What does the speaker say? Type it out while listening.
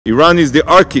Iran is the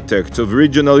architect of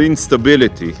regional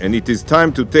instability, and it is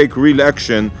time to take real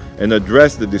action and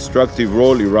address the destructive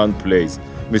role Iran plays.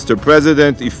 Mr.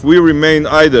 President, if we remain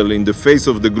idle in the face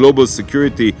of the global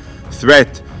security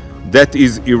threat that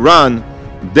is Iran,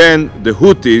 then the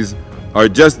Houthis are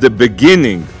just the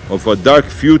beginning of a dark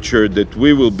future that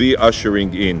we will be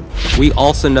ushering in. We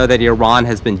also know that Iran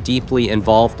has been deeply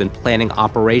involved in planning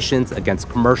operations against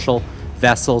commercial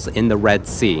vessels in the Red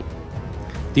Sea.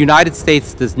 The United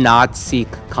States does not seek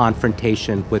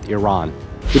confrontation with Iran.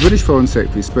 The British Foreign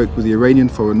Secretary spoke with the Iranian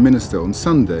Foreign Minister on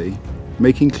Sunday,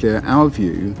 making clear our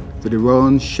view that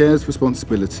Iran shares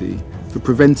responsibility for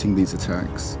preventing these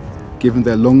attacks, given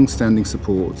their long-standing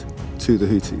support to the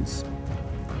Houthis.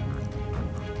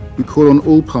 We call on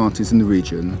all parties in the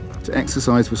region to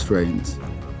exercise restraint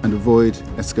and avoid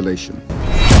escalation.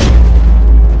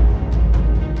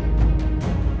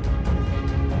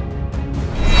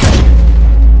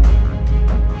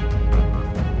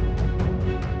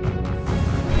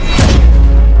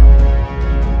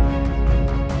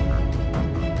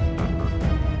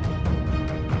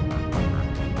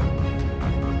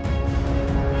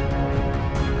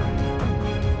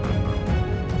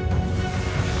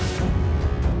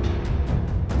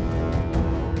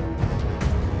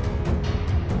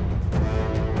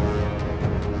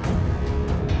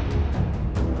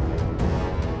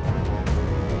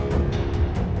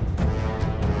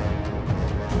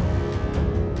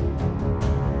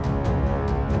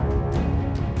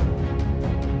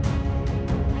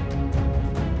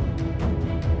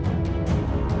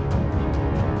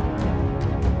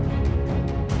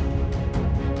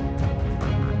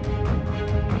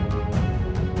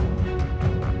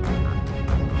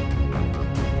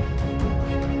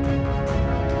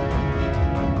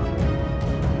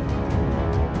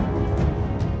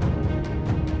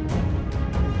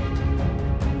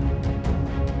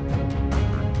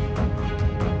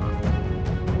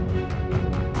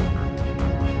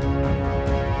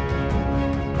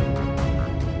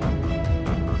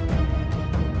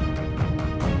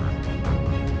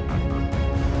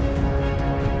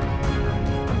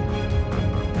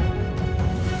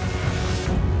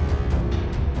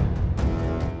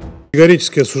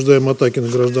 Категорически осуждаем атаки на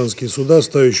гражданские суда,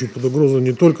 ставящие под угрозу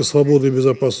не только свободу и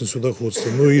безопасность судоходства,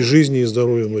 но и жизни и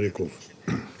здоровье моряков.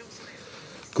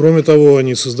 Кроме того,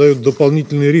 они создают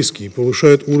дополнительные риски и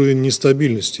повышают уровень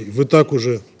нестабильности в и так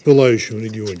уже пылающем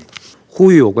регионе.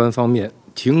 呼吁有关方面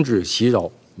停止袭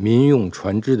扰民用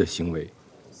船只的行为，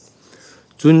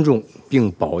尊重并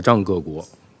保障各国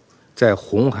在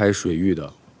红海水域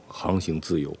的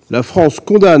La France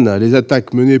condamne les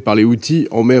attaques menées par les Houthis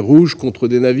en mer Rouge contre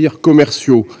des navires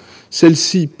commerciaux.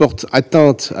 Celles-ci portent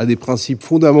atteinte à des principes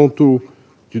fondamentaux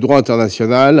du droit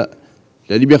international,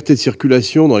 la liberté de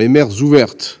circulation dans les mers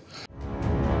ouvertes.